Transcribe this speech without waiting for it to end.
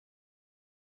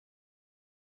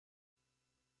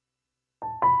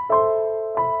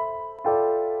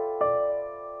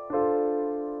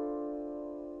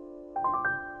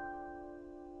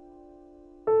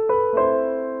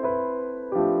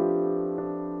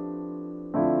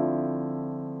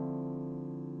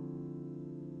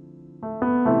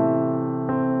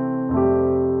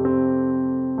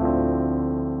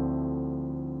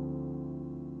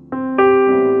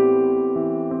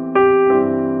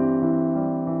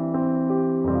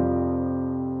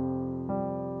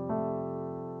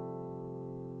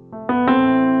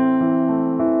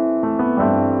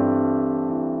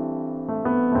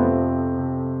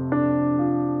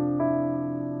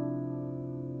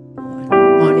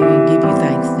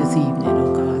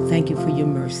thank you for your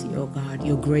mercy, oh God,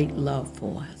 your great love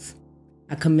for us.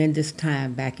 I commend this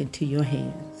time back into your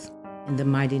hands. In the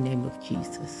mighty name of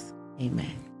Jesus,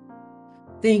 amen.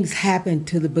 Things happen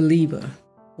to the believer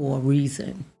for a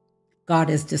reason. God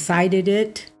has decided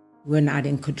it. We're not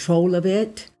in control of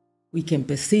it. We can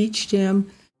beseech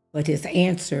him, but his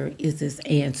answer is his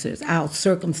answers. Our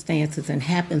circumstances and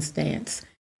happenstance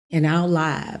in our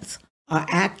lives are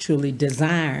actually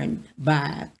designed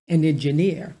by an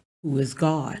engineer who is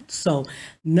God. So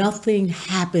nothing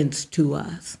happens to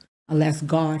us unless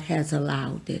God has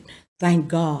allowed it. Thank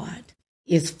God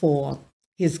it's for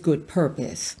his good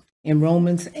purpose. In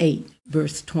Romans 8,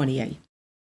 verse 28.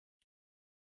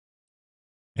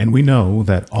 And we know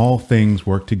that all things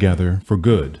work together for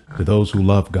good to those who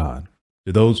love God,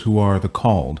 to those who are the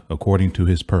called according to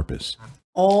his purpose.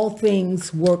 All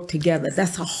things work together.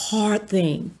 That's a hard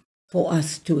thing for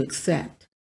us to accept,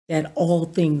 that all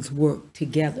things work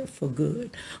together for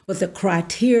good. But the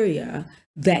criteria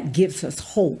that gives us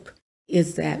hope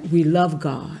is that we love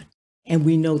God and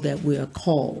we know that we are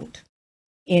called.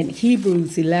 In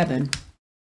Hebrews 11,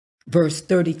 verse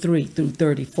 33 through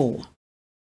 34.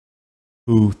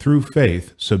 Who through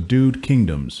faith subdued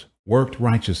kingdoms, worked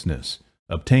righteousness,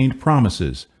 obtained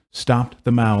promises, stopped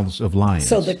the mouths of lions.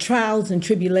 So the trials and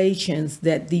tribulations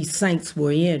that these saints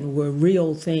were in were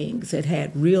real things that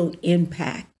had real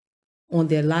impact on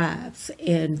their lives,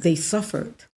 and they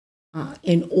suffered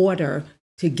in order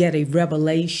to get a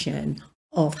revelation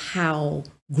of how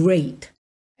great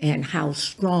and how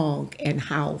strong and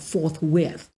how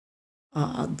forthwith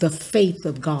the faith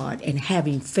of God and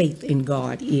having faith in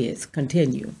God is.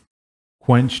 Continue.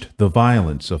 Quenched the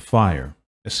violence of fire,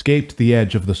 escaped the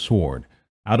edge of the sword,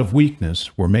 out of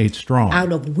weakness were made strong.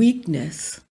 Out of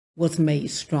weakness was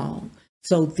made strong.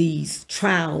 So these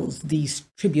trials, these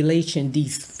tribulations,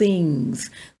 these things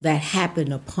that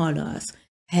happen upon us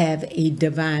have a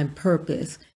divine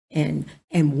purpose. And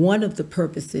one of the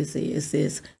purposes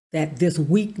is that this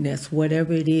weakness,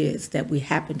 whatever it is that we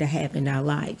happen to have in our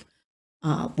life,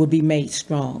 will be made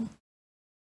strong.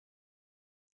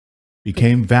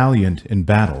 Became valiant in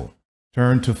battle,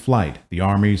 turned to flight the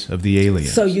armies of the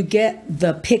aliens. So you get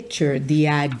the picture, the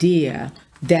idea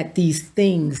that these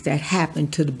things that happen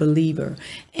to the believer,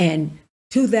 and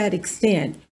to that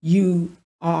extent, you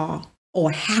are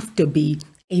or have to be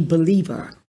a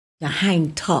believer, to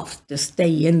hang tough, to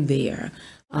stay in there,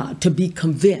 to be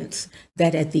convinced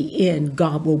that at the end,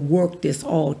 God will work this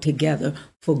all together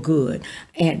for good.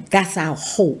 And that's our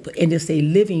hope. And it's a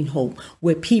living hope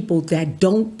where people that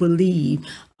don't believe,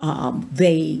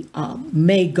 they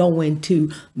may go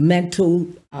into mental,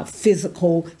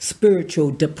 physical,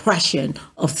 spiritual depression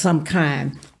of some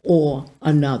kind or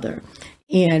another.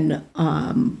 In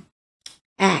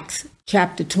Acts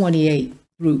chapter 28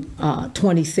 through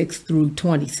 26 through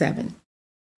 27.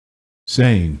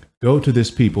 Saying, Go to this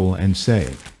people and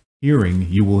say, Hearing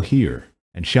you will hear,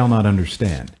 and shall not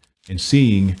understand, and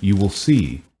seeing you will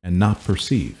see, and not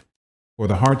perceive. For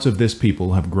the hearts of this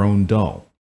people have grown dull.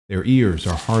 Their ears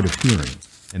are hard of hearing,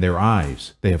 and their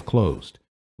eyes they have closed,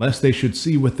 lest they should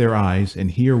see with their eyes and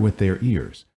hear with their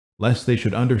ears, lest they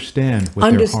should understand with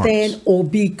their hearts. Understand or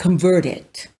be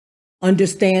converted.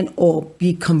 Understand or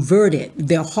be converted.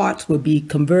 Their hearts will be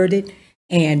converted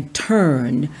and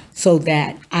turn so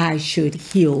that I should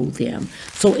heal them.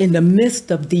 So in the midst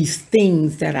of these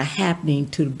things that are happening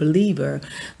to the believer,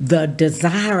 the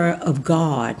desire of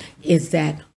God is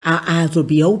that our eyes will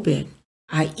be open,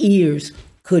 our ears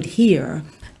could hear,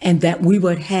 and that we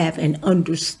would have an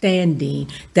understanding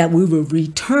that we will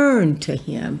return to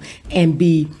him and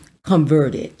be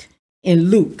converted. In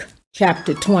Luke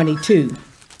chapter 22,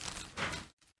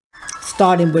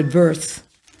 starting with verse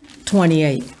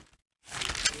 28.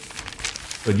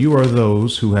 But you are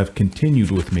those who have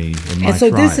continued with me in my And so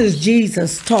trials. this is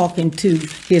Jesus talking to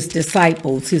his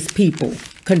disciples, his people.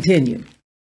 Continue.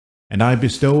 And I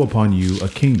bestow upon you a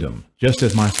kingdom, just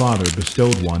as my Father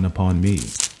bestowed one upon me,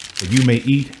 that you may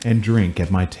eat and drink at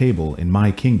my table in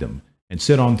my kingdom, and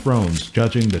sit on thrones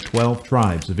judging the 12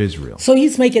 tribes of Israel. So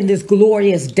he's making this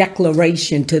glorious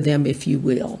declaration to them, if you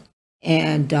will.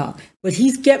 And but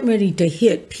he's getting ready to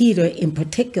hit Peter in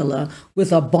particular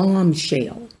with a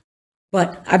bombshell.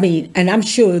 But I mean, and I'm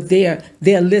sure they're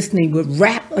listening with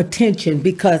rapt attention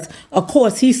because, of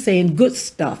course, he's saying good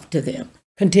stuff to them.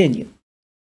 Continue.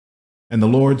 And the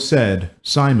Lord said,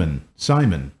 Simon,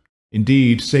 Simon,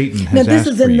 indeed Satan has Now this asked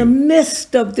is for in the you.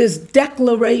 midst of this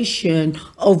declaration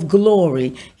of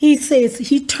glory. He says,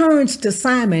 he turns to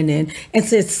Simon and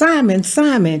says, Simon,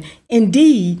 Simon,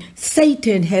 indeed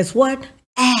Satan has what?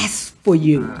 Asked for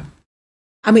you.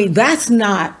 I mean, that's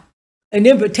not an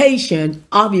invitation,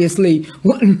 obviously,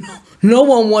 no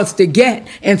one wants to get,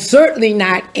 and certainly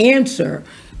not answer,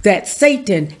 that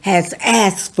Satan has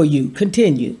asked for you.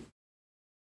 Continue.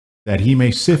 That he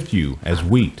may sift you as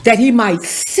wheat. That he might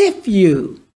sift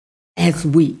you as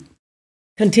wheat.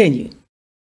 Continue.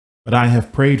 But I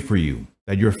have prayed for you,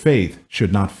 that your faith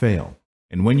should not fail.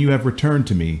 And when you have returned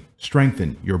to me,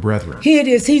 strengthen your brethren. Here it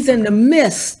is. He's in the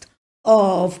midst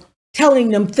of telling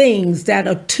them things that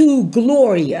are too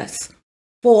glorious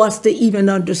for us to even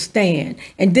understand.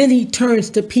 And then he turns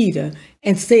to Peter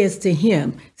and says to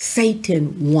him,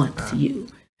 Satan wants you.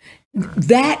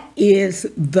 That is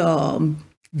the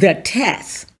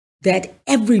test that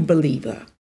every believer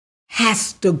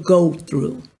has to go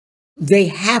through. They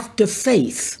have to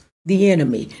face the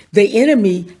enemy. The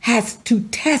enemy has to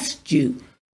test you,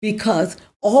 because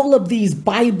all of these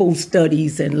Bible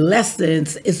studies and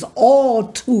lessons is all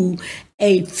to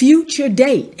a future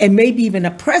date, and maybe even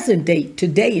a present date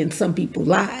today in some people's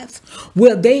lives,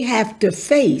 where they have to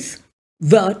face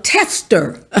the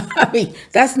tester. I mean,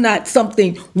 that's not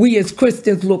something we as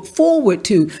Christians look forward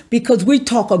to, because we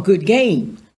talk a good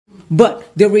game.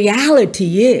 But the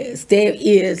reality is there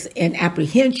is an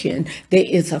apprehension, there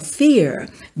is a fear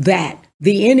that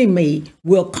the enemy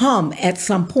will come at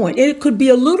some point. And it could be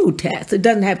a little test. It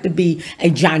doesn't have to be a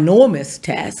ginormous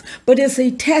test, but it's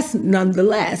a test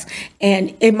nonetheless.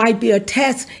 And it might be a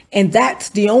test, and that's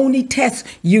the only test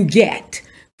you get.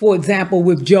 For example,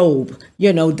 with Job,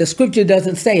 the scripture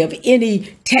doesn't say of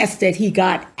any test that he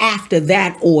got after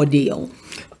that ordeal.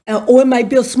 Or it might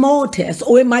be a small test,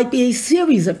 or it might be a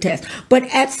series of tests. But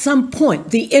at some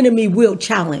point, the enemy will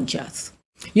challenge us.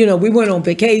 We went on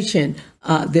vacation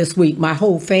this week, my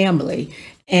whole family.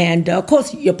 And of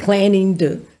course, you're planning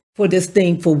for this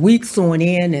thing for weeks on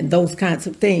end and those kinds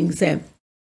of things. And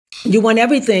you want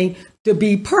everything to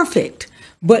be perfect.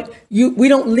 But we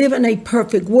don't live in a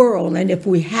perfect world. And if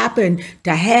we happen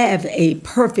to have a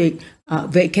perfect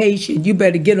vacation, you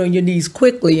better get on your knees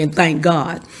quickly and thank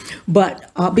God.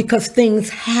 But because things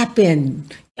happen,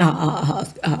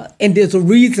 and there's a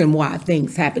reason why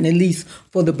things happen, at least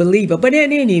for the believer. But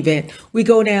in any event, we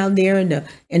go down there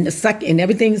in the second, and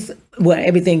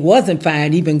everything wasn't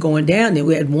fine even going down there.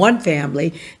 We had one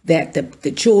family that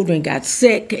the children got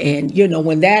sick, and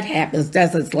when that happens,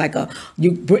 it's like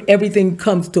everything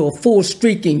comes to a full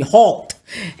streaking halt.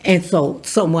 And so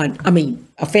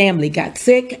a family got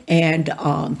sick, and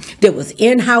there was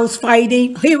in-house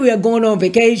fighting. Here we are going on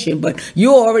vacation, but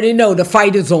you already know the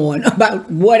fight is on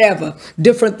about whatever,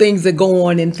 different things that go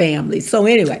on in families. So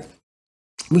anyway,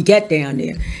 we get down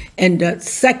there, and the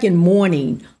second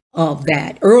morning of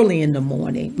that, early in the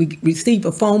morning, we receive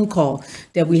a phone call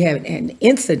that we have an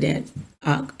incident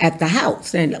at the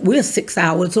house, and we're 6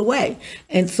 hours away.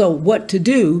 And so what to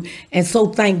do? And so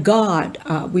thank God,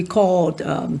 we called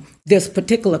this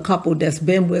particular couple that's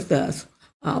been with us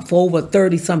for over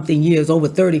 30-something years, over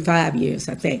 35 years,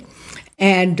 I think.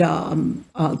 And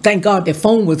thank God their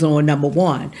phone was on, number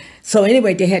one. So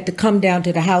anyway, they had to come down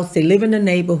to the house. They live in the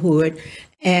neighborhood,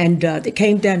 and they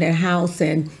came down to the house,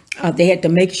 and they had to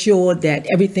make sure that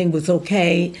everything was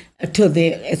okay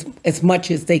as much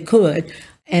as they could.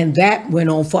 And that went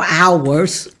on for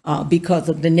hours because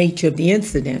of the nature of the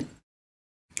incident.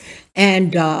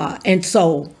 And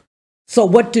so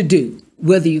what to do?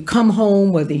 Whether you come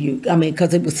home,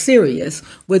 because it was serious,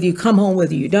 whether you come home,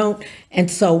 whether you don't. And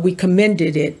so we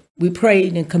commended it. We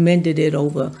prayed and commended it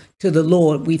over to the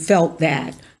Lord. We felt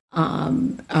that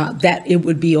it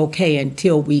would be okay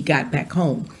until we got back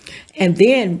home. And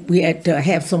then we had to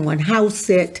have someone house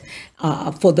sit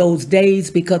for those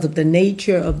days because of the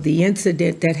nature of the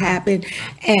incident that happened.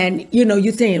 And,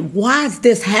 you're saying, why is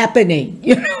this happening?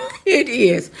 It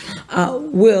is.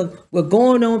 We're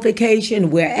going on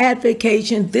vacation. We're at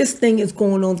vacation. This thing is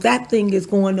going on. That thing is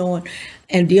going on.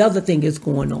 And the other thing is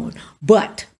going on.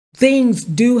 But things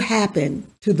do happen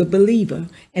to the believer,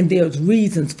 and there's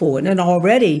reasons for it. And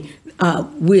already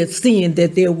we're seeing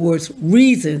that there was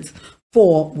reasons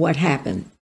for what happened.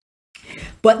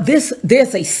 But there's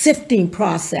a sifting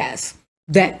process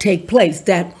that take place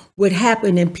that would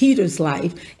happen in Peter's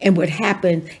life and it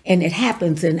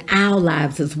happens in our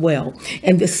lives as well.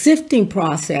 And the sifting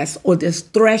process, or this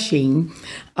threshing,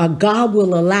 God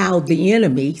will allow the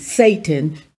enemy,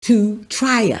 Satan, to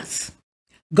try us.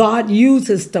 God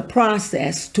uses the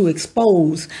process to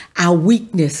expose our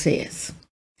weaknesses,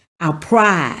 our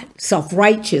pride,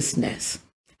 self-righteousness,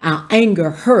 our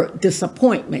anger, hurt,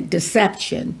 disappointment,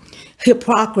 deception,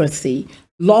 hypocrisy,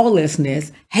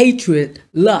 lawlessness, hatred,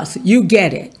 lust. You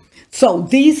get it. So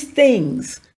these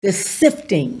things, the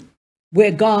sifting,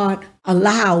 where God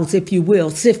allows, if you will,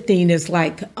 sifting is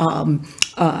like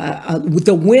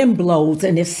the wind blows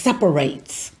and it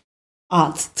separates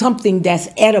something that's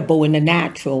edible in the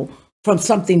natural from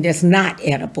something that's not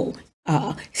edible.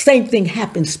 Same thing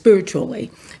happens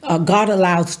spiritually. God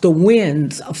allows the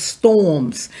winds of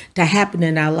storms to happen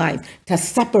in our life to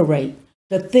separate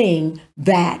the thing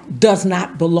that does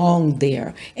not belong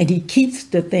there, and he keeps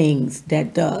the things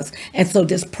that does. And so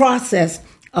this process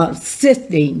of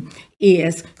sifting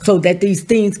is so that these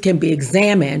things can be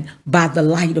examined by the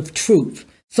light of truth.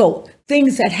 So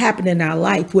things that happen in our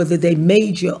life, whether they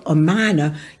major or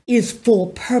minor, is for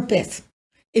purpose.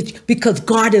 It's because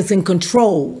God is in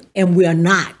control and we're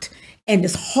not. And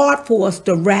it's hard for us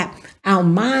to wrap our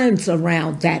minds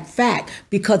around that fact,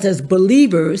 because as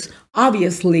believers,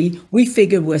 obviously, we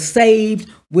figure we're saved,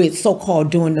 we're so-called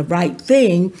doing the right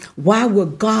thing. Why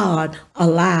would God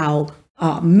allow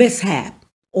mishap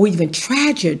or even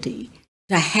tragedy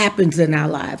that happens in our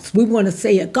lives? We want to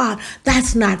say, God,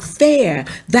 that's not fair.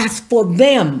 That's for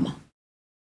them.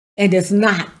 And it's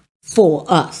not for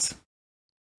us.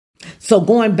 So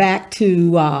going back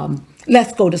to,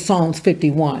 let's go to Psalms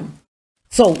 51.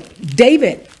 So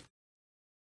David,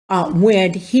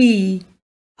 when he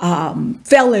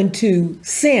fell into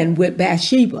sin with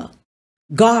Bathsheba,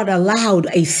 God allowed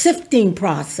a sifting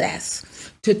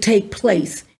process to take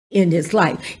place in his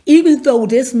life. Even though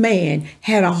this man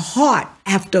had a heart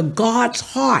after God's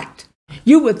heart,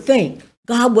 you would think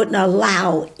God wouldn't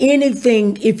allow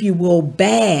anything, if you will,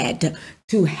 bad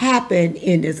to happen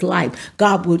in his life.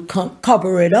 God would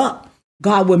cover it up.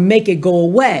 God would make it go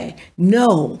away.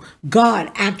 No,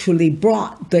 God actually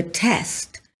brought the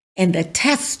test and the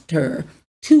tester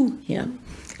to him.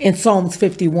 In Psalms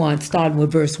 51, starting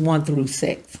with verse 1 through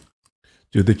 6.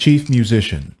 To the chief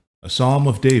musician, a psalm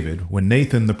of David, when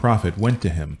Nathan the prophet went to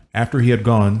him after he had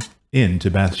gone in to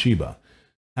Bathsheba.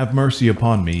 Have mercy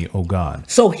upon me, O God.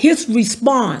 So his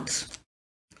response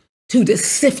to this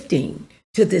sifting,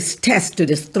 to this test, to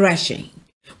this threshing,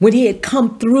 when he had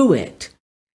come through it,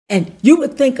 and you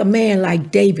would think a man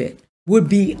like David would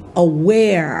be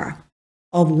aware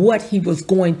of what he was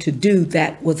going to do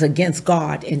that was against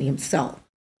God and himself.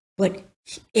 But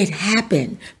it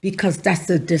happened because that's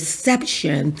the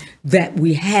deception that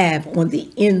we have on the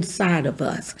inside of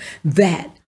us, that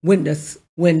when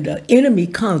the enemy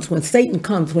comes, when Satan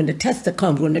comes, when the tester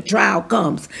comes, when the trial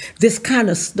comes, this kind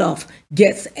of stuff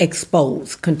gets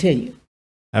exposed. Continue.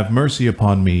 Have mercy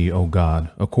upon me, O God,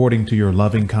 according to your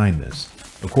loving kindness.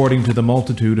 According to the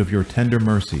multitude of your tender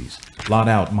mercies, blot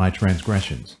out my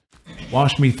transgressions.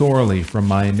 Wash me thoroughly from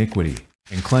my iniquity,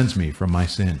 and cleanse me from my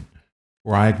sin.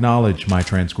 For I acknowledge my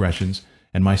transgressions,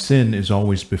 and my sin is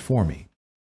always before me.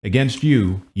 Against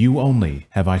you, you only,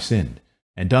 have I sinned,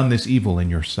 and done this evil in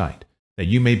your sight, that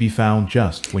you may be found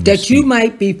just when you speak. That you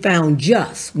might be found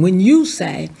just when you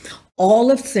say, all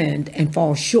have sinned and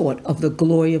fall short of the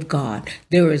glory of God.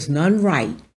 There is none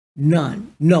right,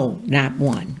 none, no, not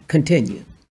one. Continue.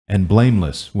 And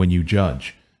blameless when you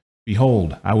judge.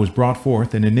 Behold, I was brought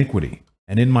forth in iniquity,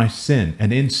 and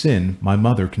in sin my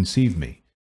mother conceived me.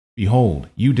 Behold,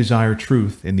 you desire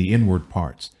truth in the inward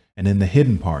parts, and in the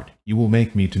hidden part you will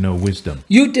make me to know wisdom.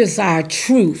 You desire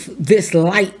truth. This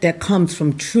light that comes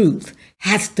from truth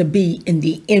has to be in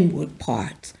the inward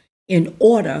parts in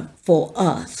order for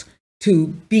us to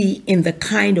be in the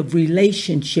kind of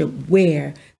relationship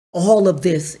where all of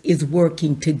this is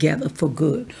working together for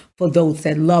good, for those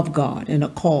that love God and are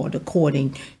called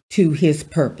according to his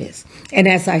purpose. And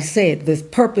as I said, the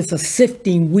purpose of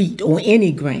sifting wheat or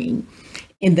any grain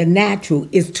in the natural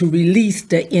is to release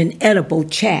the inedible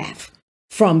chaff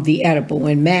from the edible.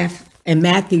 In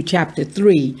Matthew chapter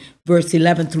 3, verse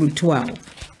 11 through 12.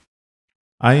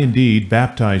 I indeed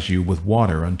baptize you with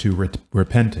water unto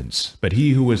repentance, but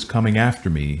he who is coming after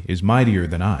me is mightier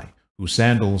than I, whose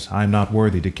sandals I am not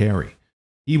worthy to carry.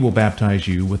 He will baptize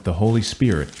you with the Holy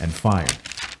Spirit and fire.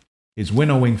 His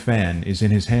winnowing fan is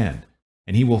in his hand,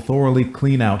 and he will thoroughly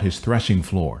clean out his threshing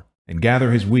floor, and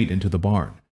gather his wheat into the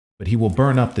barn, but he will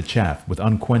burn up the chaff with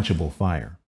unquenchable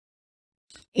fire.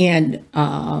 And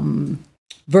Matthew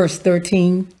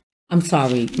 13,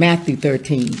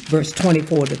 verse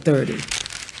 24 to 30.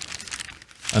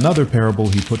 Another parable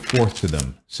he put forth to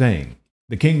them, saying,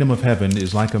 The kingdom of heaven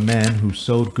is like a man who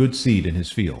sowed good seed in his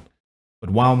field. But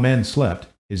while men slept,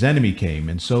 his enemy came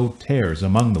and sowed tares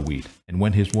among the wheat, and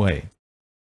went his way.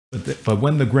 But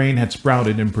when the grain had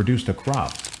sprouted and produced a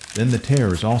crop, then the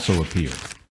tares also appeared.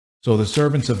 So the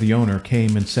servants of the owner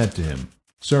came and said to him,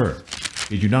 Sir,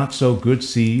 did you not sow good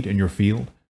seed in your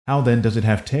field? How then does it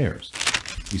have tares?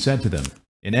 He said to them,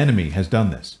 An enemy has done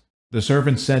this. The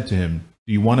servants said to him,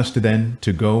 Do you want us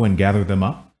to go and gather them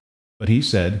up? But he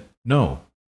said, No,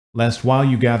 lest while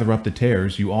you gather up the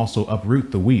tares, you also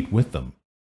uproot the wheat with them.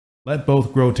 Let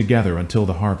both grow together until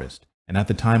the harvest, and at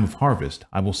the time of harvest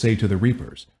I will say to the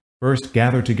reapers, First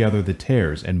gather together the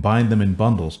tares and bind them in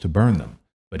bundles to burn them,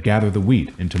 but gather the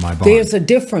wheat into my barn. There's a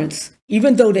difference.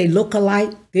 Even though they look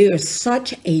alike, there's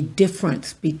such a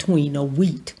difference between a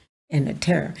wheat and a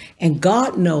tare. And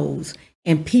God knows,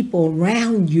 and people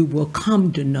around you will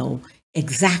come to know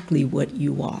exactly what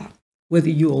you are, whether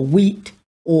you're a wheat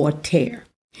or a tare.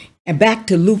 And back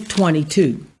to Luke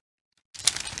 22.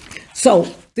 So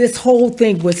this whole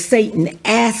thing with Satan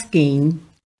asking,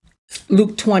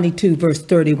 Luke 22, verse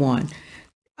 31,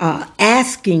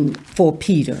 asking for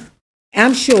Peter.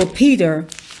 I'm sure Peter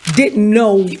didn't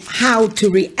know how to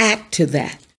react to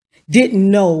that,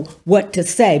 didn't know what to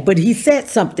say. But he said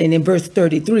something in verse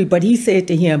 33, but he said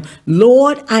to him,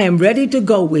 Lord, I am ready to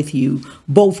go with you,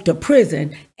 both to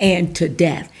prison and to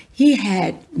death. He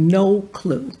had no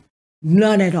clue,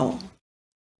 none at all,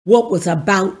 what was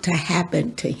about to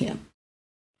happen to him.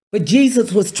 But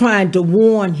Jesus was trying to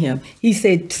warn him. He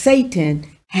said, Satan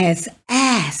has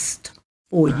asked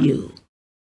for you.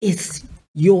 It's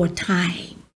your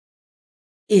time.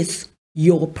 It's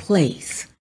your place.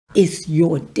 It's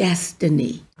your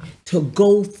destiny to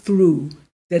go through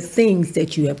the things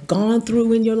that you have gone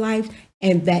through in your life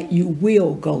and that you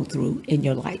will go through in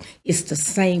your life. It's the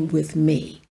same with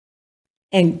me.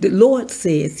 And the Lord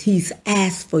says he's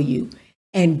asked for you.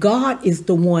 And God is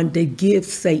the one that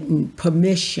gives Satan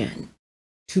permission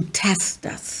to test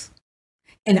us.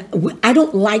 And I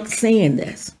don't like saying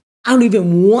this. I don't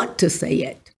even want to say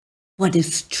it, but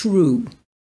it's true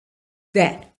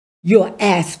that you're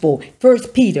asked for. 1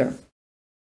 Peter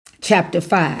chapter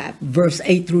 5, verse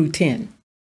 8 through 10.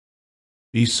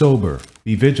 Be sober,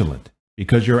 be vigilant,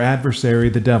 because your adversary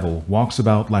the devil walks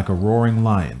about like a roaring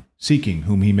lion, seeking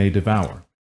whom he may devour.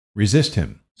 Resist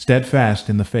him, steadfast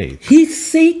in the faith. He's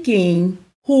seeking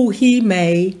who he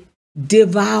may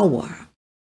devour.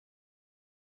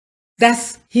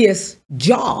 That's his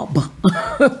job.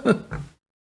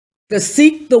 To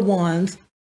seek the ones,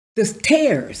 the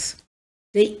tares.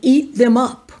 They eat them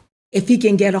up if he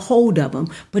can get a hold of them.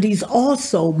 But he's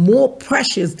also more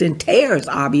precious than tares,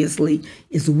 obviously,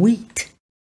 is wheat.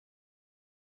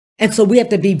 And so we have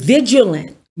to be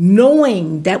vigilant,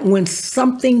 knowing that when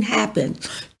something happens,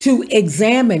 to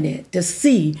examine it, to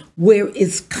see where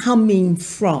it's coming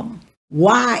from.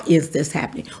 Why is this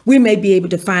happening? We may be able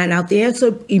to find out the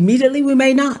answer immediately, we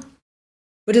may not.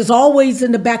 But it's always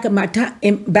in the back of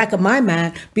my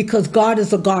mind, because God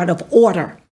is a God of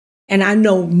order. And I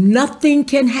know nothing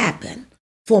can happen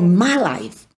for my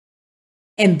life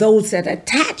and those that are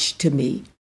attached to me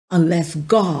unless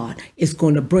God is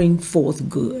going to bring forth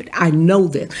good. I know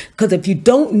this, because if you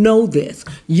don't know this,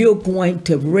 you're going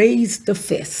to raise the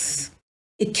fists.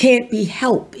 It can't be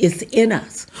helped. It's in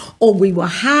us. Or we will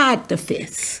hide the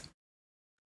fists.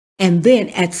 And then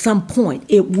at some point,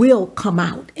 it will come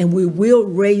out and we will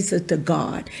raise it to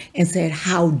God and say,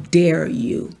 how dare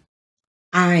you?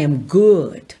 I am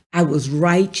good. I was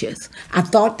righteous. I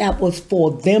thought that was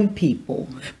for them people,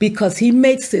 because he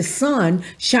makes his sun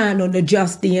shine on the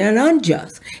just and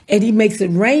unjust, and he makes it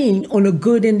rain on the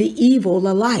good and the evil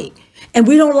alike. And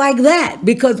we don't like that,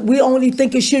 because we only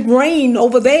think it should rain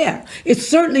over there. It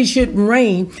certainly shouldn't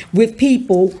rain with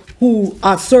people who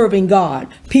are serving God,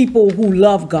 people who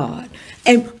love God.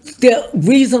 And the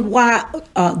reason why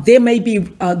there may be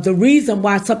the reason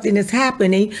why something is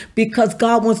happening, because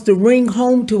God wants to ring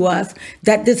home to us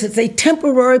that this is a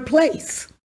temporary place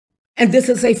and this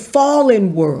is a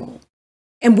fallen world.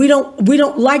 And we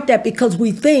don't like that, because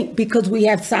we think, because we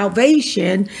have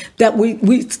salvation, that we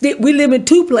live in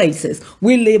two places.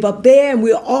 We live up there and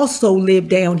we also live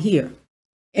down here.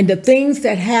 And the things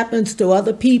that happens to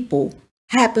other people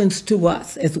happens to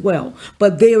us as well.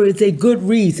 But there is a good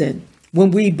reason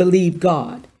when we believe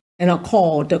God and are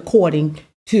called according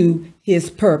to his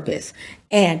purpose.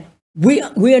 And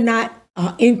we're not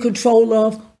in control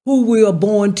of who we are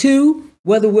born to,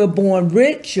 whether we're born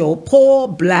rich or poor,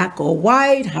 black or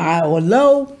white, high or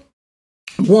low,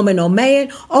 woman or man.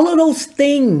 All of those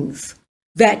things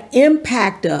that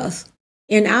impact us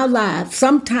in our lives,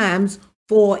 sometimes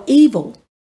for evil.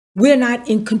 We're not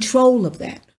in control of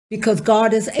that, because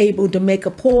God is able to make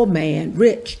a poor man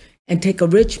rich and take a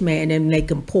rich man and make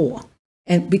him poor,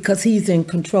 and because he's in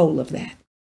control of that.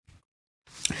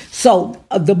 So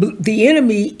the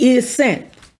enemy is sent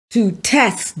to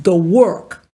test the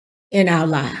work in our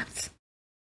lives.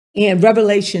 In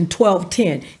Revelation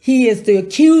 12:10, he is the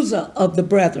accuser of the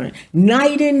brethren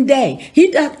night and day.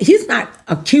 He's not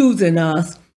accusing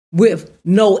us with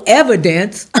no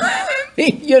evidence.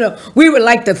 We would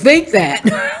like to think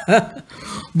that.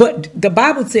 But the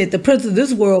Bible said the prince of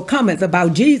this world cometh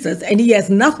about Jesus, and he has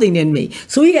nothing in me.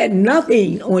 So he had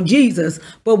nothing on Jesus,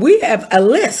 but we have a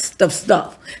list of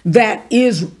stuff that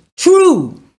is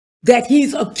true, that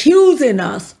he's accusing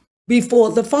us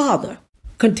before the Father.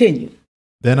 Continue.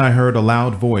 Then I heard a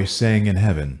loud voice saying in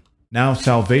heaven, Now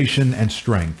salvation and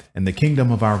strength, and the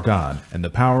kingdom of our God, and the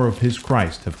power of his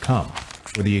Christ have come.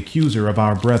 For the accuser of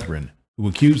our brethren, who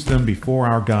accused them before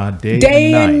our God day and night.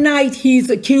 Day and night he's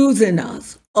accusing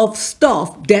us of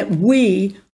stuff that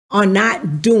we are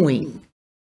not doing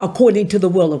according to the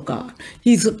will of God.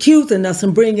 He's accusing us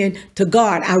and bringing to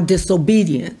God our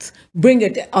disobedience,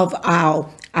 bringing of our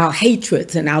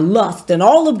hatreds and our lust and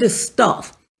all of this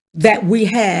stuff that we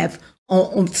have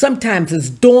on sometimes is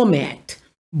dormant.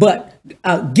 But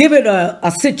give it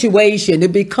a situation,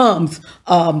 it becomes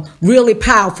really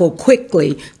powerful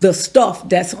quickly, the stuff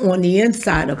that's on the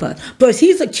inside of us. But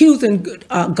he's accusing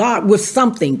God with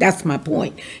something. That's my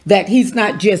point, that he's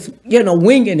not just,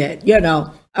 winging it.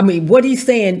 I mean, what he's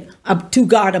saying to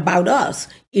God about us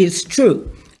is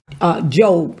true.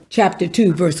 Job chapter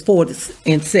 2, verse 4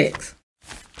 and 6.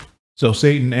 So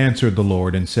Satan answered the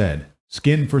Lord and said,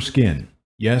 Skin for skin.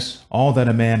 Yes, all that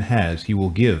a man has he will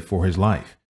give for his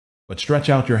life. But stretch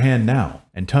out your hand now,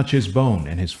 and touch his bone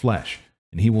and his flesh,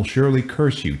 and he will surely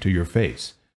curse you to your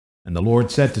face. And the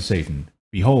Lord said to Satan,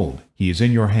 Behold, he is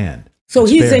in your hand. So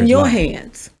he's in your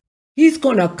hands. He's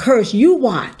going to curse you.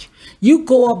 Watch. You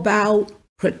go about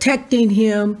protecting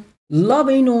him,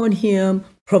 loving on him,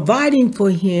 providing for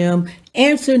him,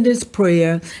 answering this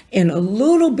prayer, and a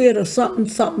little bit of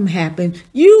something happens.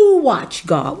 You watch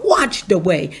God. Watch the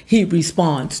way he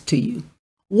responds to you.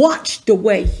 Watch the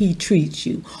way he treats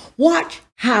you. Watch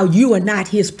how you are not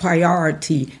his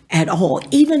priority at all.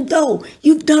 Even though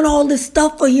you've done all this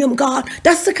stuff for him, God,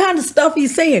 that's the kind of stuff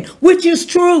he's saying, which is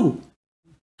true.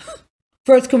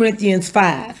 1 Corinthians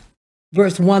 5,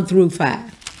 verse 1 through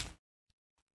 5.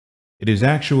 It is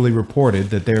actually reported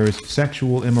that there is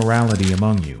sexual immorality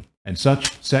among you, and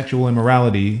such sexual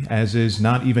immorality as is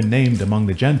not even named among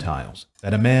the Gentiles,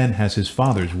 that a man has his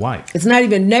father's wife. It's not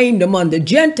even named among the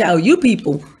Gentile. You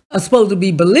people are supposed to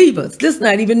be believers. This is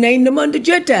not even named among the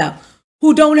Gentile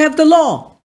who don't have the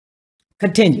law.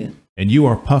 Continue. And you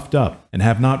are puffed up, and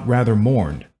have not rather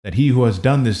mourned, that he who has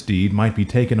done this deed might be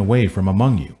taken away from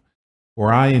among you.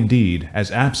 For I indeed,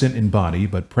 as absent in body,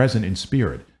 but present in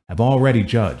spirit, have already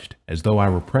judged, as though I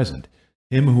were present,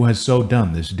 him who has so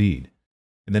done this deed.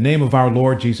 In the name of our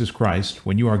Lord Jesus Christ,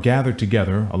 when you are gathered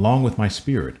together, along with my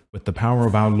spirit, with the power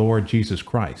of our Lord Jesus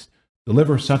Christ,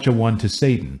 deliver such a one to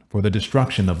Satan for the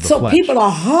destruction of the flesh. So people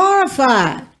are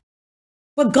horrified.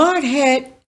 But God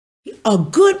had a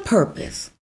good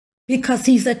purpose, because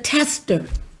he's a tester.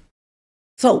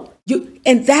 So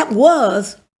and that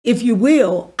was, if you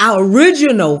will, our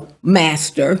original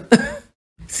master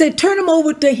said, turn him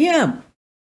over to him.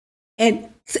 And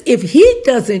if he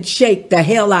doesn't shake the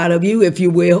hell out of you, if you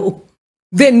will,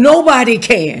 then nobody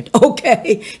can,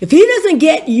 okay? If he doesn't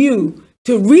get you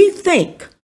to rethink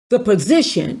the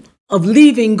position of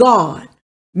leaving God,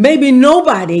 maybe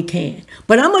nobody can.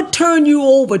 But I'm going to turn you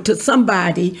over to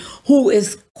somebody who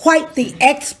is quite the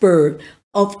expert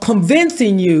of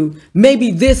convincing you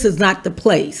maybe this is not the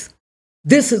place.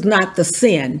 This is not the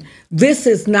sin. This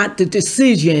is not the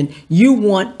decision you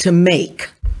want to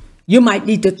make. You might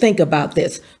need to think about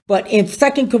this. But in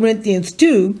 2 Corinthians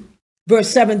 2, verse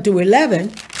 7 to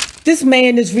 11, this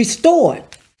man is restored.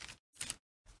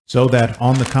 So that,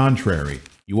 on the contrary,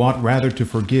 you ought rather to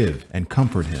forgive and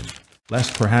comfort him,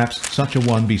 lest perhaps such a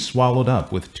one be swallowed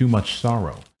up with too much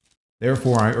sorrow.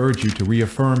 Therefore I urge you to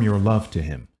reaffirm your love to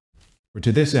him. For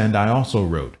to this end I also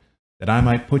wrote, that I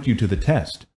might put you to the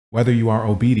test, whether you are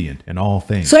obedient in all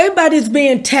things. So everybody's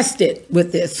being tested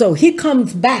with this. So he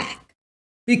comes back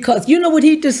because you know what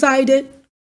he decided?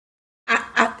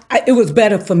 It was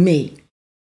better for me.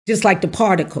 Just like the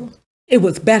particle. It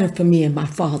was better for me in my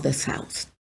Father's house.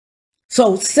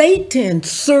 So Satan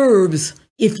serves,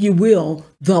 if you will,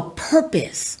 the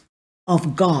purpose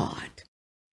of God.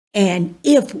 And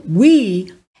if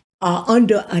we are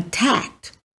under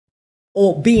attack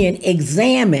or being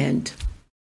examined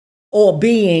or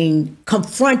being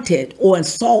confronted or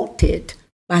assaulted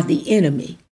by the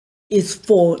enemy, it's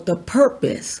for the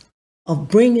purpose of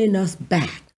bringing us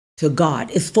back to God.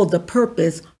 It's for the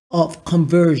purpose of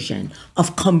conversion,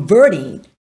 of converting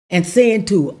and saying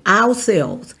to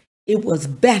ourselves, it was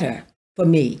better for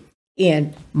me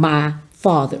in my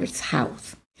Father's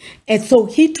house. And so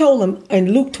he told him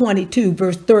in Luke 22,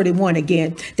 verse 31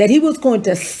 again, that he was going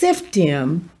to sift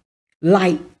him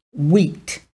like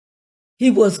wheat. He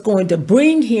was going to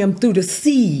bring him through the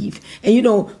sieve. And you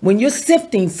know, when you're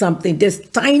sifting something, there's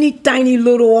tiny, tiny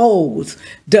little holes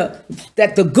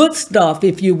that the good stuff,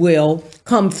 if you will,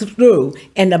 comes through,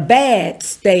 and the bad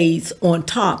stays on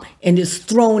top and is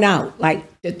thrown out like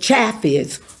the chaff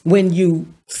is when you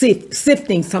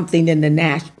sifting something in the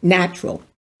natural.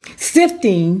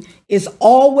 Sifting is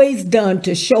always done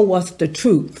to show us the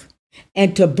truth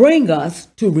and to bring us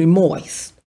to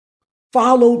remorse,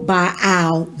 followed by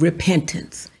our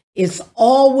repentance. It's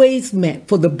always meant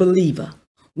for the believer.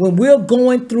 When we're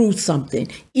going through something,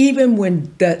 even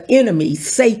when the enemy,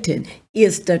 Satan,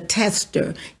 is the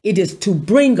tester, it is to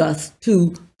bring us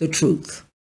to the truth.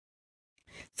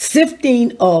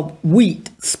 Sifting of wheat,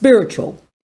 spiritual,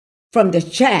 from the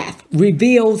chaff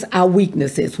reveals our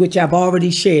weaknesses, which I've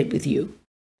already shared with you.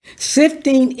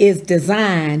 Sifting is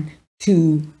designed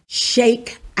to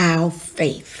shake our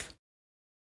faith.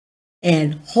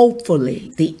 And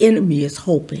hopefully, the enemy is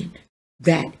hoping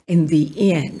that in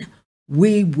the end,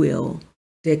 we will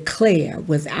declare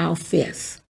with our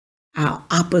fists our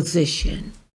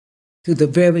opposition to the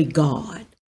very God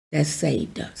that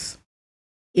saved us.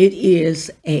 It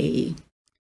is a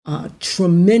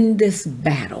tremendous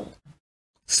battle,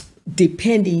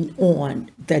 depending on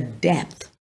the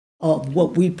depth of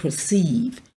what we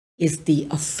perceive is the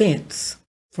offense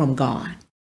from God.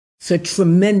 It's a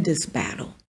tremendous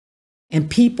battle. And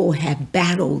people have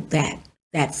battled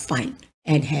that fight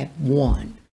and have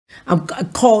won. I'm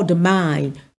called to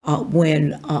mind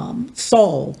when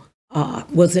Saul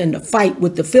was in a fight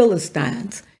with the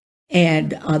Philistines,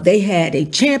 and they had a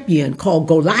champion called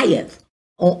Goliath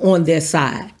on their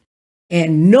side.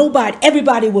 And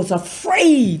everybody was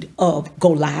afraid of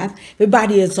Goliath.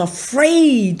 Everybody is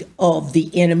afraid of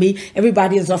the enemy.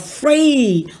 Everybody is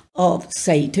afraid of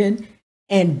Satan.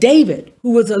 And David,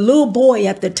 who was a little boy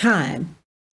at the time,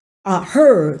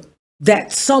 heard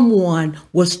that someone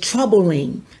was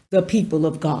troubling the people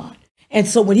of God. And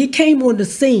so when he came on the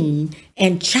scene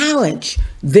and challenged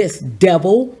this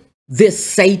devil, this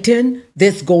Satan,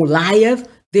 this Goliath,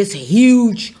 this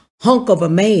huge hunk of a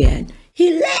man,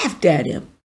 he laughed at him.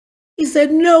 He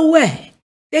said, "No way.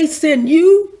 They sent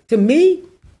you to me."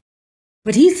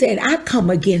 But he said, "I come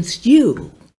against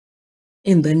you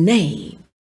in the name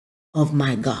of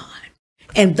my God."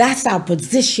 And that's our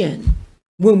position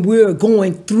when we're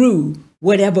going through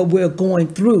whatever we're going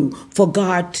through, for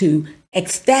God to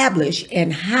establish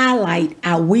and highlight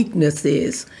our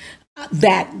weaknesses,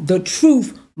 that the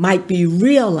truth might be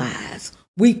realized.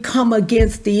 We come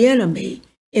against the enemy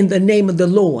in the name of the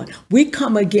Lord. We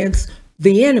come against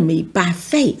the enemy by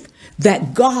faith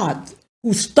that God,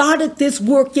 who started this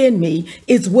work in me,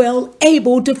 is well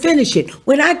able to finish it.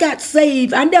 When I got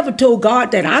saved, I never told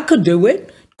God that I could do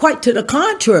it. Quite to the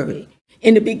contrary.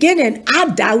 In the beginning, I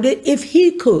doubted if he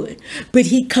could, but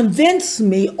he convinced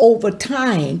me over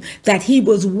time that he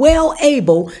was well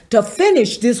able to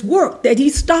finish this work that he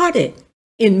started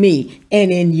in me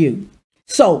and in you.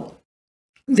 So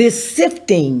this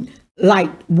sifting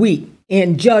like wheat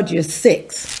in Judges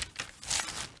 6,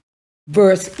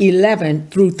 verse 11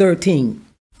 through 13.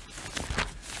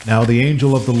 Now the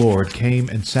angel of the Lord came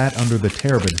and sat under the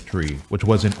terebinth tree, which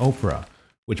was in Ophrah,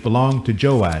 which belonged to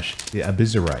Joash the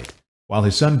Abizarite, while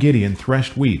his son Gideon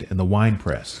threshed wheat in the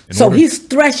winepress. So he's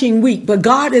threshing wheat, but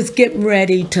God is getting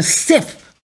ready to sift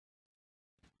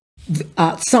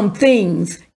some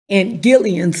things in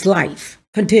Gideon's life.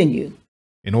 Continue.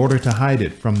 In order to hide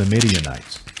it from the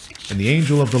Midianites. And the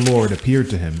angel of the Lord appeared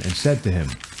to him and said to him,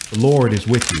 "The Lord is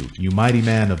with you, you mighty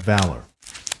man of valor."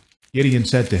 Gideon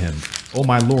said to him, "O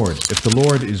my Lord, if the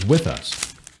Lord is with us,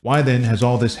 why then has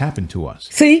all this happened to us?"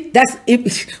 See, that's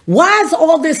it. Why is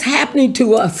all this happening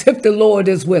to us if the Lord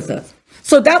is with us?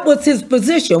 So that was his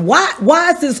position.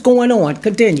 Why is this going on?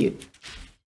 Continue.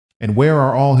 And where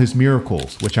are all his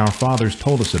miracles, which our fathers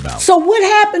told us about? So what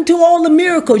happened to all the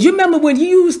miracles? You remember when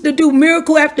you used to do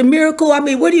miracle after miracle? I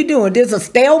mean, what are you doing? There's a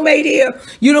stalemate here.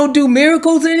 You don't do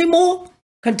miracles anymore?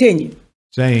 Continue.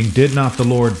 Saying, "Did not the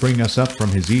Lord bring us up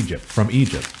from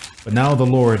Egypt? But now the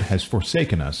Lord has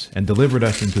forsaken us and delivered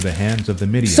us into the hands of the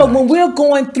Midianites." So when we're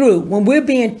going through, when we're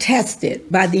being tested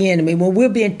by the enemy, when we're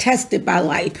being tested by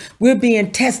life, we're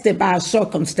being tested by our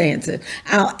circumstances,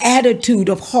 our attitude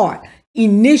of heart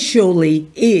initially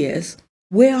is,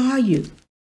 where are you?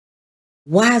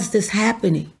 Why is this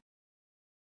happening?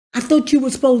 I thought you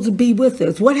were supposed to be with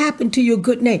us. What happened to your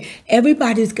good name?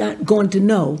 Everybody's going to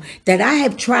know that I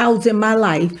have trials in my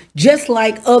life just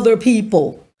like other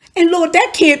people. And Lord,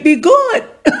 that can't be good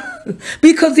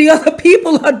because the other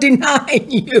people are denying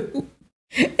you.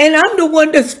 And I'm the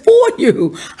one that's for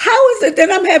you. How is it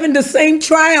that I'm having the same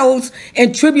trials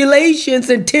and tribulations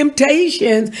and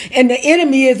temptations and the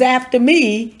enemy is after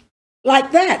me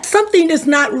like that? Something is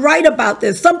not right about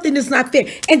this. Something is not fair.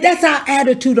 And that's our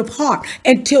attitude of heart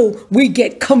until we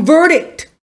get converted.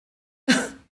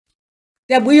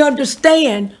 That we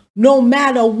understand no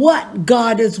matter what,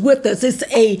 God is with us.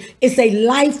 It's a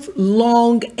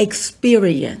lifelong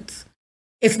experience.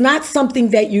 It's not something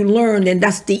that you learn and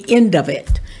that's the end of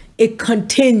it. It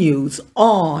continues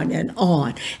on and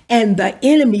on. And the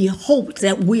enemy hopes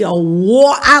that we are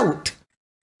wore out.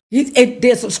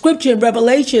 There's a scripture in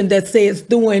Revelation that says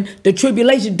during the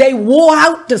tribulation, they wore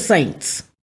out the saints.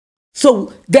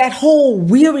 So that whole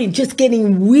weary, just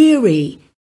getting weary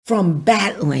from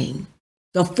battling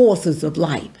the forces of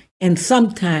life. And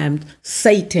sometimes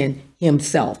Satan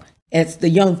himself, as the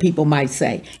young people might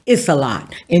say, it's a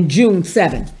lot. In Judges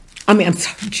 7,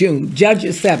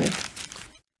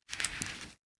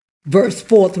 verse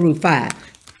 4 through 5.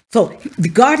 So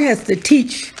God has to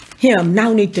teach him not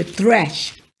only to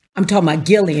thresh, I'm talking about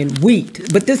Gilean wheat,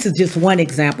 but this is just one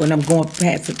example, and I'm going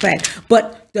past the fact.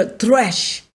 But to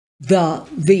thresh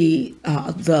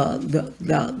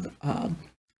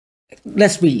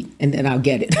let's read, and then I'll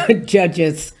get it.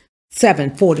 Judges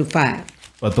 7, 4 to 5.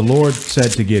 But the Lord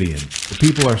said to Gideon, the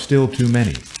people are still too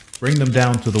many. Bring them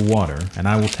down to the water, and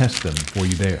I will test them for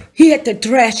you there. He had to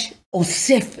thresh or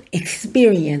sift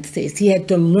experiences. He had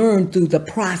to learn through the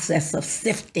process of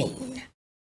sifting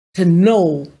to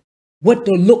know what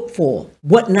to look for,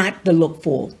 what not to look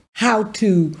for, how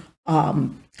to,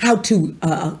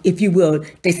 if you will,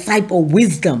 disciple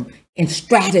wisdom and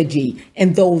strategy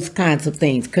and those kinds of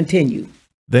things. Continue.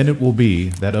 Then it will be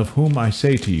that of whom I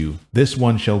say to you, this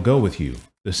one shall go with you,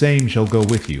 the same shall go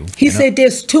with you. He said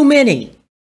there's too many.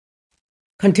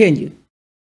 Continue.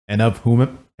 And of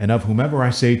whomever I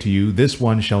say to you, this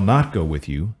one shall not go with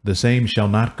you, the same shall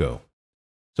not go.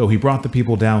 So he brought the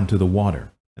people down to the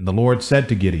water. And the Lord said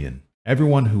to Gideon,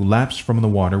 everyone who laps from the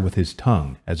water with his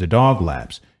tongue, as a dog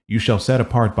laps, you shall set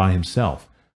apart by himself.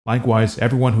 Likewise,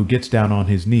 everyone who gets down on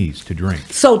his knees to drink.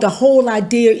 So the whole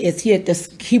idea is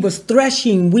he was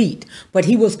threshing wheat, but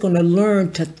he was going to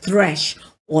learn to thresh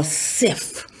or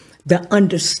sift the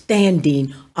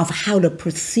understanding of how to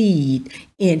proceed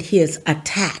in his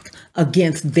attack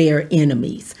against their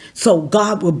enemies. So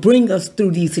God will bring us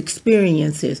through these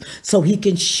experiences so he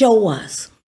can show us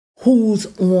who's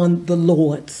on the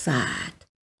Lord's side,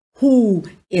 who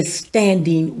is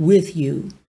standing with you.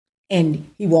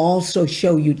 And he will also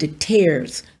show you the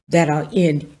tares that are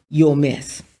in your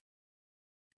midst.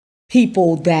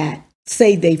 People that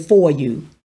say they for you,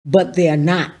 but they're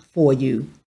not for you.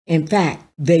 In fact,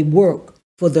 they work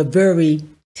for the very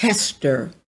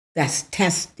tester that's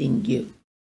testing you.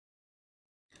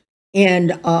 In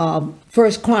 1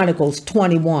 Chronicles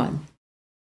 21,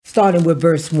 starting with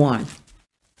verse 1.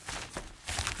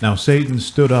 Now Satan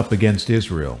stood up against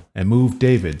Israel and moved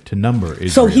David to number Israel.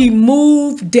 So he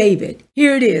moved David.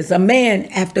 Here it is, a man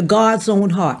after God's own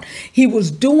heart. He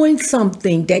was doing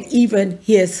something that even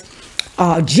his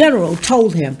general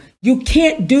told him, you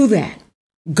can't do that.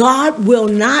 God will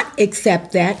not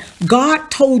accept that. God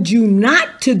told you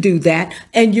not to do that,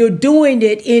 and you're doing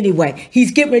it anyway. He's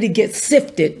getting ready to get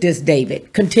sifted, this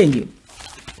David. Continue.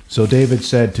 So David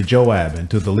said to Joab and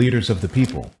to the leaders of the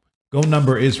people, go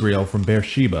number Israel from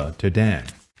Beersheba to Dan,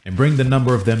 and bring the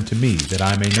number of them to me, that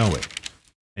I may know it.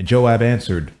 And Joab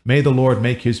answered, may the Lord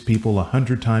make his people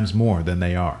 100 times more than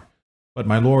they are. But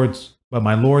my lord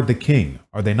the king,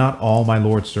 are they not all my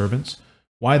lord's servants?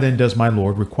 Why then does my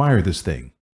lord require this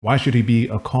thing? Why should he be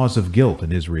a cause of guilt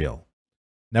in Israel?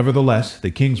 Nevertheless,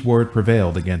 the king's word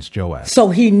prevailed against Joab. So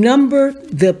he numbered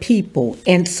the people,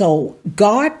 and so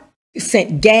God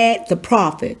sent Gad the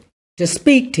prophet to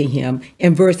speak to him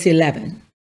in verse 11.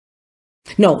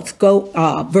 No, let's go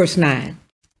verse 9.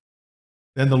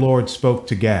 Then the Lord spoke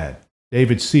to Gad,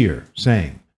 David's seer,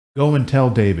 saying, go and tell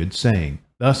David, saying,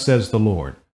 thus says the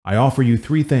Lord, I offer you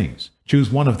 3 things. Choose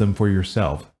one of them for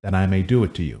yourself, that I may do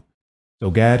it to you. So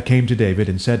Gad came to David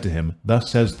and said to him, thus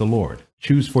says the Lord,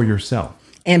 choose for yourself.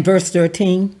 And verse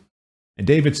 13. And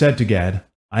David said to Gad,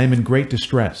 I am in great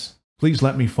distress. Please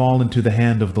let me fall into the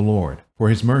hand of the Lord, for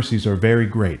his mercies are very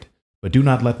great. But do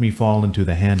not let me fall into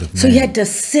the hand of man. So you had to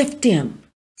sift him.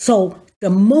 So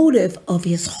the motive of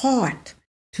his heart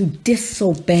to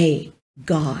disobey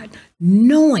God,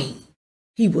 knowing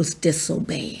he was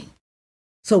disobeying.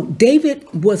 So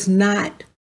David was not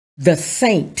the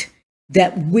saint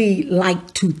that we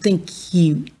like to think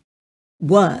he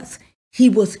was. He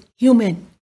was human,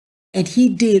 and he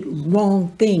did wrong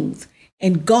things.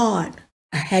 And God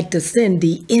had to send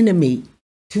the enemy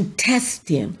to test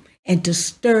him and to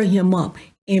stir him up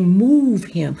and move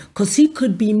him, because he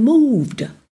could be moved.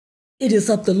 It is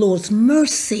of the Lord's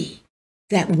mercy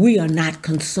that we are not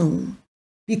consumed,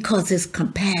 because his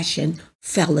compassion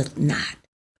faileth not.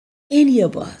 Any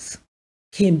of us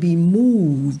can be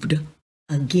moved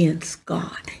against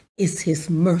God. It's his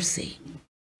mercy.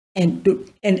 And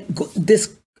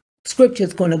this scripture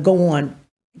is going to go on,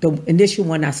 the initial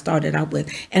one I started out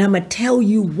with, and I'm going to tell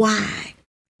you why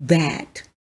that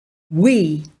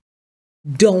we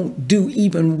don't do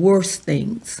even worse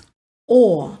things,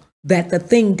 or that the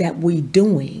thing that we're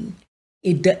doing,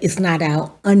 it's not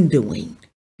our undoing,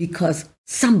 because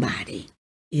somebody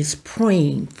is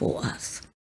praying for us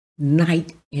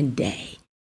night and day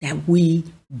that we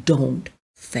don't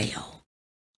fail.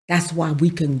 That's why we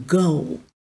can go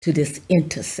to this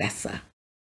intercessor.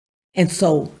 And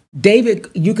so David,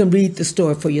 you can read the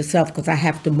story for yourself, because I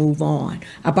have to move on,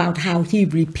 about how he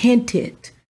repented,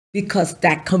 because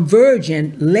that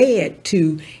conversion led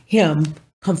to him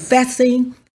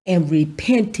confessing and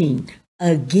repenting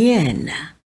again.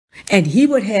 And he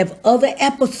would have other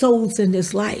episodes in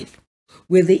his life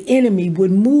where the enemy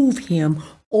would move him,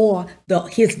 or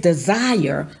his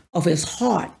desire of his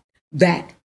heart,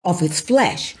 that of his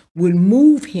flesh, would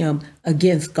move him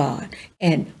against God.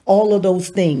 And all of those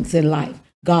things in life,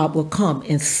 God will come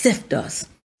and sift us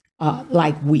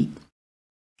like wheat.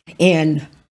 And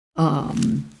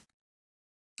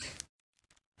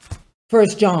 1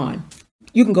 John,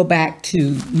 you can go back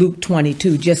to Luke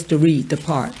 22 just to read the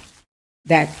part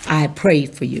that I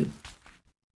prayed for you.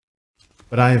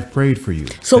 But I have prayed for you.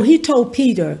 So he told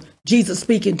Peter, Jesus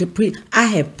speaking to Peter, I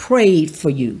have prayed for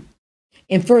you.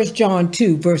 In 1 John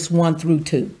 2, verse 1 through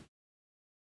 2.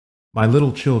 My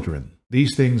little children,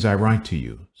 these things I write to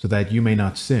you, so that you may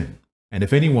not sin. And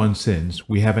if anyone sins,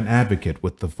 we have an advocate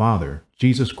with the Father,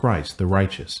 Jesus Christ, the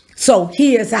righteous. So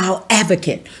he is our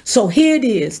advocate. So here it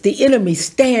is, the enemy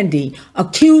standing,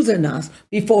 accusing us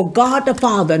before God the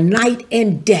Father night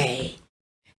and day.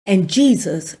 And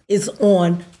Jesus is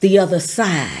on the other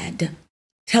side,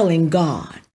 telling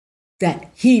God that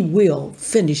he will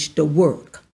finish the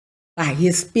work by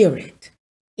his Spirit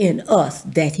in us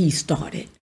that he started.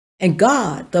 And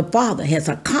God the Father has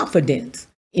a confidence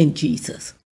in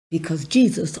Jesus, because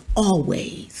Jesus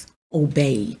always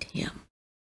obeyed him.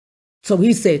 So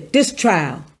he said, this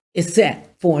trial is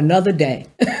set for another day,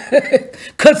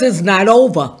 because it's not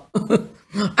over.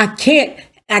 I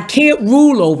can't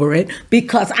rule over it,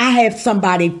 because I have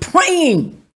somebody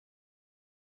praying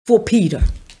for Peter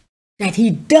that he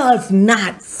does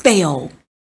not fail,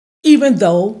 even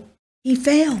though he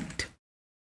failed.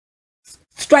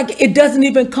 It doesn't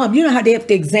even come. You know how they have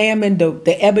to examine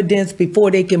the evidence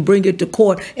before they can bring it to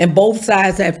court, and both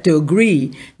sides have to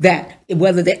agree that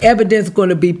whether the evidence is going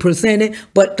to be presented,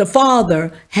 but the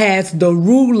Father has the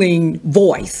ruling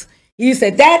voice. He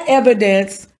said that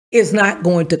evidence is not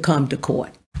going to come to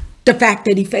court. The fact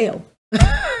that he failed.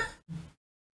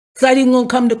 It's not even going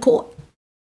to come to court,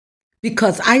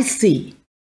 because I see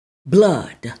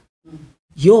blood,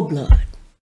 your blood,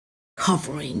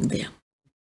 covering them.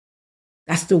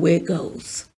 That's the way it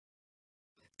goes.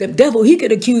 The devil, he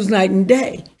could accuse night and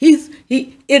day.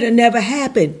 It'll never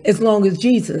happen as long as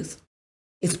Jesus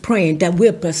is praying, that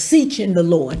we're beseeching the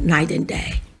Lord night and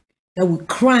day, that we're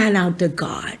crying out to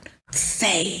God,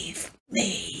 save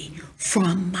me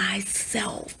from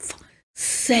myself.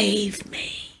 Save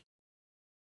me.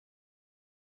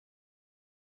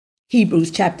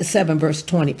 Hebrews chapter 7, verse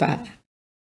 25.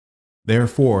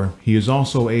 Therefore, he is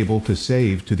also able to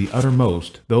save to the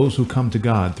uttermost those who come to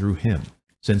God through him,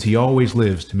 since he always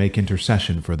lives to make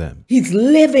intercession for them. He's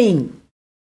living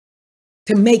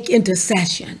to make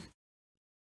intercession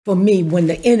for me when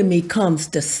the enemy comes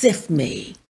to sift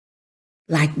me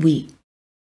like wheat.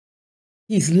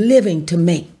 He's living to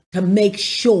make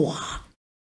sure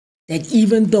that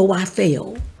even though I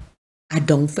fail, I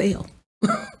don't fail.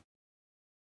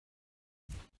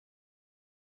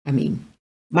 I mean,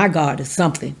 my God is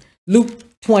something. Luke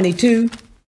 22,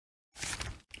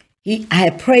 I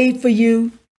had prayed for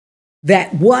you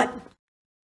that what?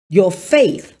 Your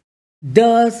faith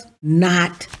does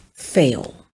not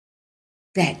fail.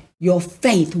 That your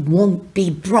faith won't be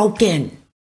broken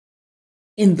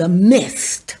in the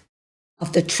midst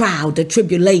of the trial, the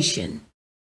tribulation,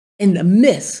 in the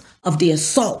midst of the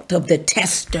assault of the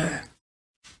tester.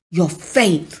 Your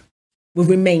faith will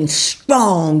remain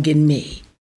strong in me.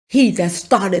 He that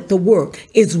started the work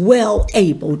is well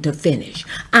able to finish.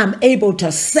 I'm able to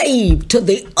save to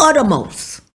the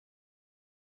uttermost.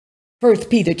 1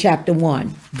 Peter chapter 1,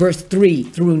 verse 3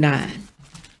 through 9.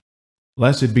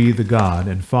 Blessed be the God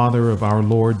and Father of our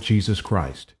Lord Jesus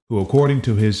Christ, who according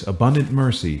to his abundant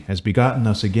mercy has begotten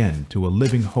us again to a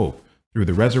living hope through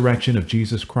the resurrection of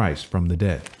Jesus Christ from the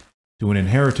dead, to an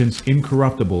inheritance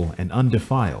incorruptible and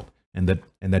undefiled, and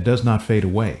that does not fade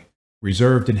away,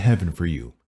 reserved in heaven for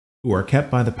you, who are kept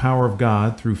by the power of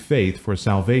God through faith for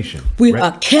salvation. We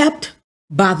are kept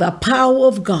by the power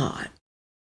of God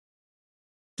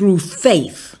through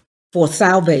faith for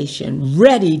salvation,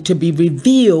 ready to be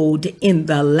revealed in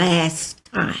the last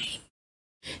time.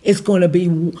 It's going to be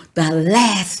the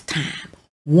last time.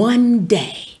 One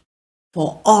day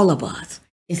for all of us,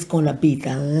 it's going to be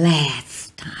the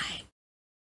last time.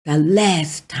 The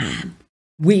last time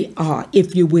we are,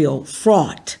 if you will,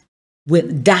 fraught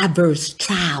with diverse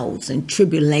trials and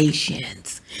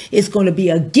tribulations. It's going to be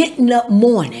a getting up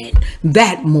morning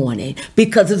that morning,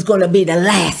 because it's going to be the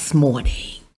last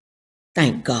morning.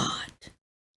 Thank God.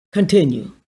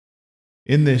 Continue.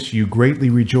 In this you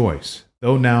greatly rejoice,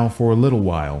 though now for a little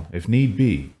while, if need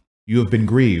be, you have been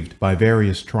grieved by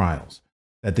various trials,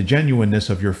 that the genuineness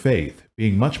of your faith,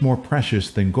 being much more precious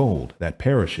than gold that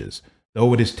perishes,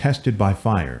 though it is tested by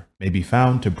fire, may be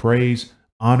found to praise,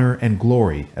 honor, and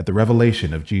glory at the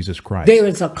revelation of Jesus Christ. There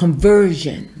is a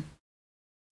conversion,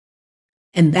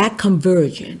 and that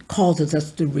conversion causes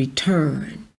us to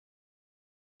return.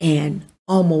 And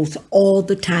almost all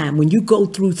the time, when you go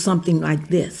through something like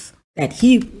this, that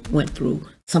he went through,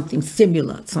 something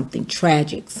similar, something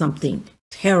tragic, something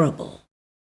terrible,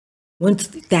 once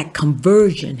that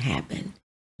conversion happened,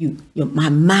 my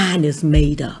mind is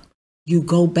made up. You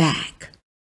go back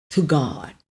to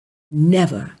God,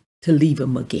 never to leave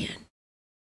him again.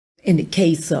 In the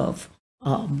case of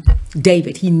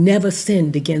David, he never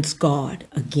sinned against God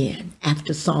again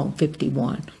after Psalm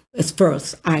 51. As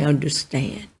first, I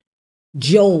understand.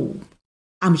 Job,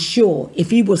 I'm sure if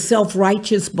he was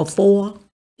self-righteous before,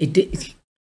 it did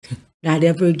not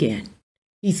ever again.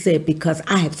 He said, because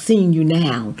I have seen you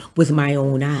now with my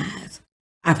own eyes.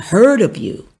 I've heard of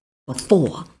you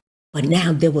before, but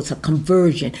now there was a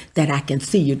conversion that I can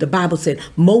see you. The Bible said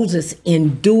Moses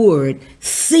endured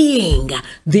seeing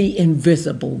the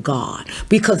invisible God,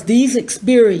 because these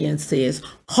experiences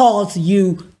cause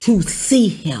you to see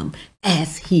him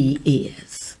as he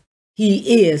is.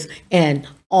 He is an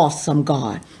awesome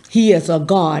God. He is a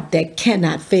God that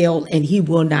cannot fail, and he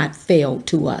will not fail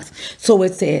to us. So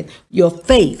it said, your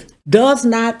faith does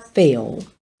not fail,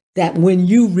 that when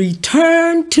you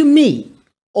return to me,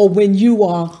 or when you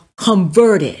are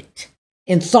converted,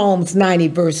 in Psalms 90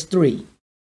 verse 3.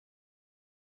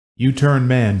 You turn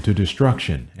man to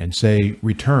destruction and say,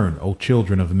 return, O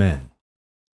children of men.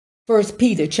 1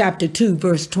 Peter chapter 2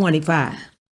 verse 25.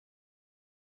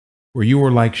 For you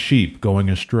were like sheep going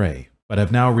astray, but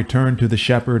have now returned to the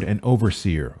shepherd and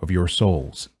overseer of your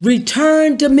souls.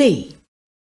 Return to me.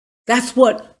 That's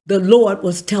what the Lord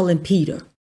was telling Peter.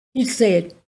 He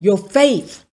said, your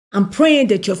faith, I'm praying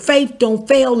that your faith don't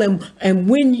fail, and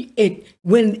when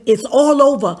it's all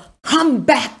over, come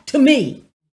back to me.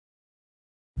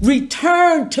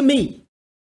 Return to me.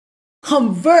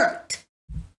 Convert.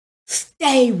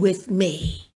 Stay with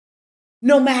me.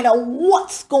 No matter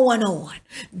what's going on,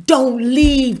 don't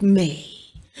leave me.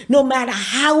 No matter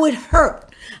how it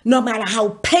hurt, no matter how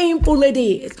painful it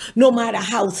is, no matter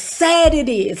how sad it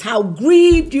is, how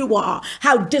grieved you are,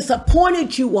 how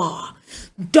disappointed you are,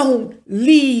 don't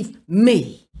leave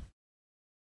me.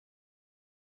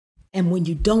 And when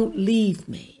you don't leave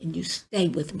me and you stay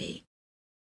with me,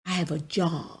 I have a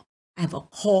job, I have a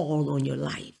call on your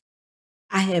life.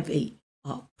 I have a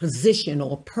position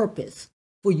or purpose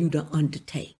for you to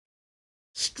undertake.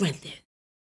 Strengthen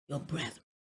your brethren.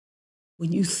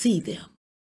 When you see them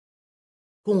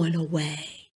going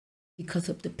away because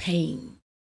of the pain,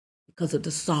 because of the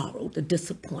sorrow, the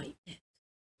disappointment,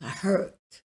 the hurt,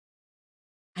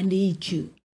 I need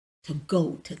you to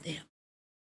go to them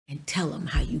and tell them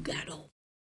how you got over.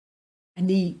 I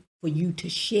need for you to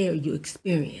share your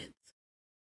experience,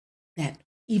 that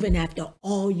even after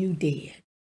all you did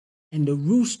and the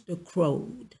rooster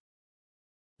crowed,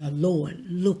 the Lord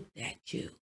looked at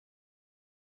you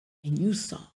and you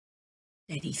saw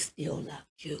that he still loved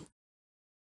you.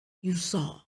 You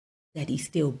saw that he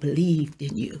still believed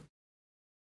in you.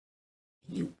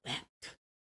 You wept.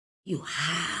 You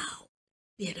howled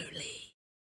bitterly.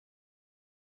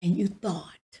 And you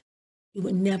thought you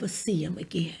would never see him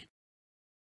again.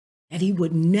 That he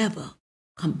would never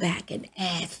come back and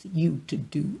ask you to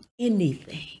do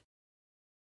anything.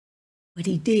 But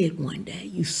he did one day.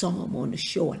 You saw him on the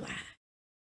shoreline.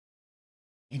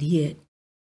 And he had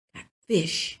got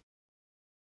fish,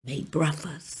 made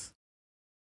breakfast.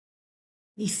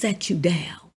 He sat you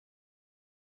down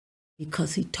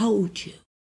because he told you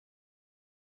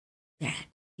that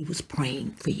he was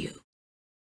praying for you.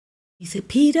 He said,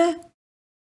 Peter,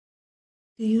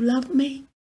 do you love me?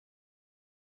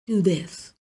 Do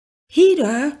this.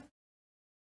 Peter,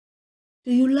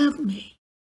 do you love me?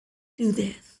 Do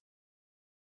this.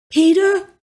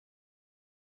 Peter,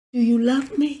 do you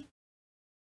love me?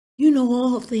 You know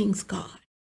all things, God.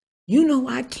 You know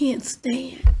I can't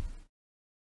stand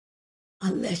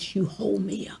unless you hold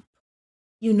me up.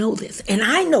 You know this, and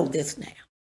I know this now.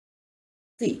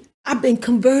 See, I've been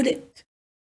converted.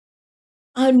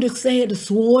 Understand the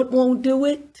sword won't do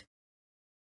it.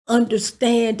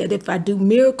 Understand that if I do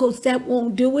miracles, that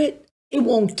won't do it. It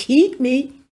won't keep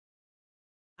me.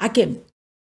 I can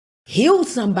heal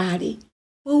somebody,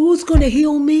 but who's going to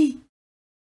heal me?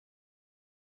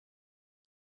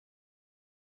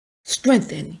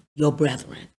 Strengthen your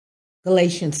brethren.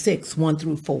 Galatians 6, 1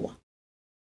 through 4.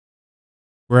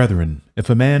 Brethren, if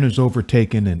a man is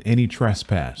overtaken in any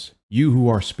trespass, you who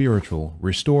are spiritual,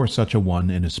 restore such a one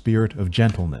in a spirit of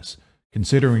gentleness,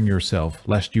 considering yourself,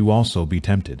 lest you also be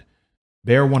tempted.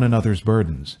 Bear one another's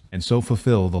burdens, and so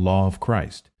fulfill the law of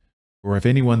Christ. For if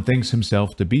anyone thinks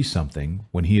himself to be something,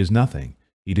 when he is nothing,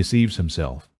 he deceives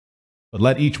himself. But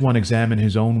let each one examine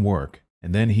his own work,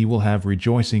 and then he will have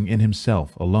rejoicing in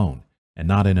himself alone, and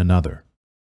not in another.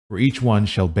 For each one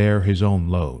shall bear his own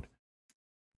load.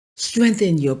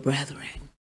 Strengthen your brethren.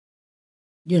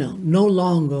 No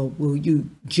longer will you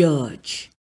judge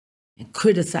and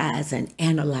criticize and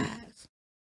analyze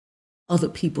other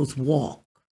people's walk,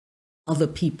 other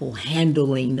people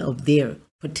handling of their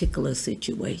particular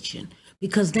situation.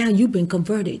 Because now you've been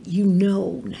converted. You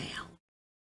know now.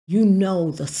 You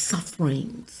know the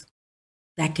sufferings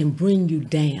that can bring you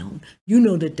down. You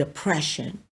know the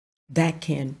depression that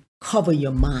can cover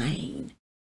your mind.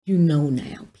 You know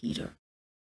now, Peter.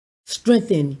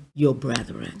 Strengthen your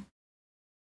brethren.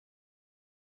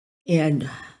 And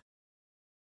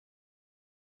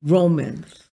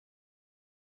Romans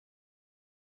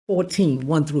 14,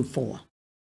 1 through 4.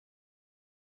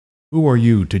 Who are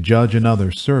you to judge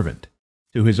another's servant?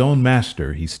 To his own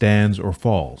master he stands or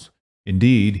falls.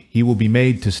 Indeed, he will be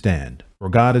made to stand, for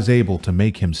God is able to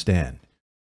make him stand.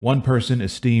 One person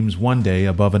esteems one day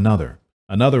above another,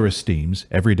 another esteems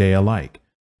every day alike.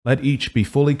 Let each be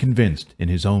fully convinced in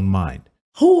his own mind.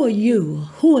 Who are you?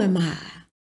 Who am I?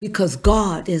 Because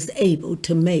God is able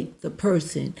to make the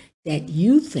person that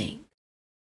you think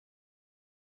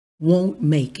won't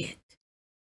make it,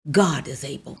 God is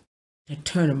able to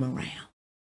turn them around.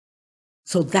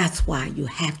 So that's why you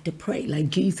have to pray like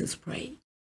Jesus prayed,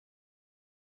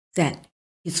 that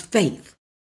his faith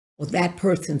or that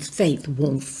person's faith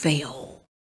won't fail,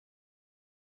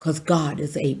 because God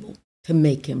is able to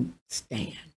make him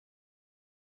stand.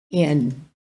 In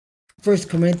 1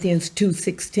 Corinthians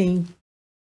 2:16.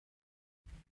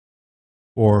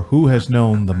 For who has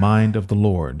known the mind of the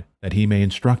Lord, that he may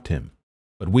instruct him?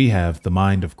 But we have the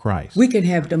mind of Christ. We can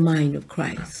have the mind of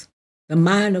Christ. The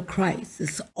mind of Christ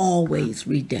is always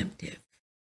redemptive.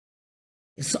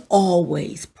 It's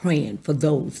always praying for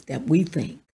those that we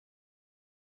think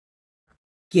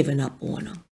giving up on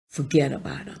them, forget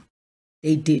about them.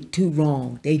 They did too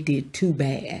wrong. They did too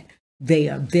bad. They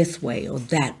are this way or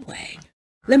that way.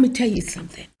 Let me tell you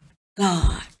something.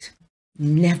 God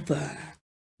never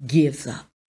gives up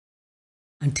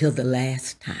until the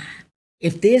last time.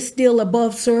 If they're still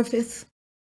above surface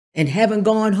and haven't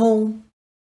gone home,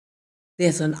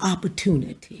 there's an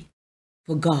opportunity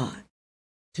for God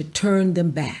to turn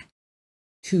them back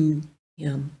to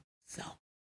himself.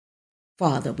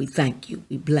 Father, we thank you.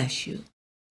 We bless you.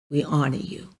 We honor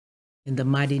you. In the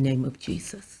mighty name of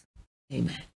Jesus.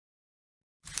 Amen.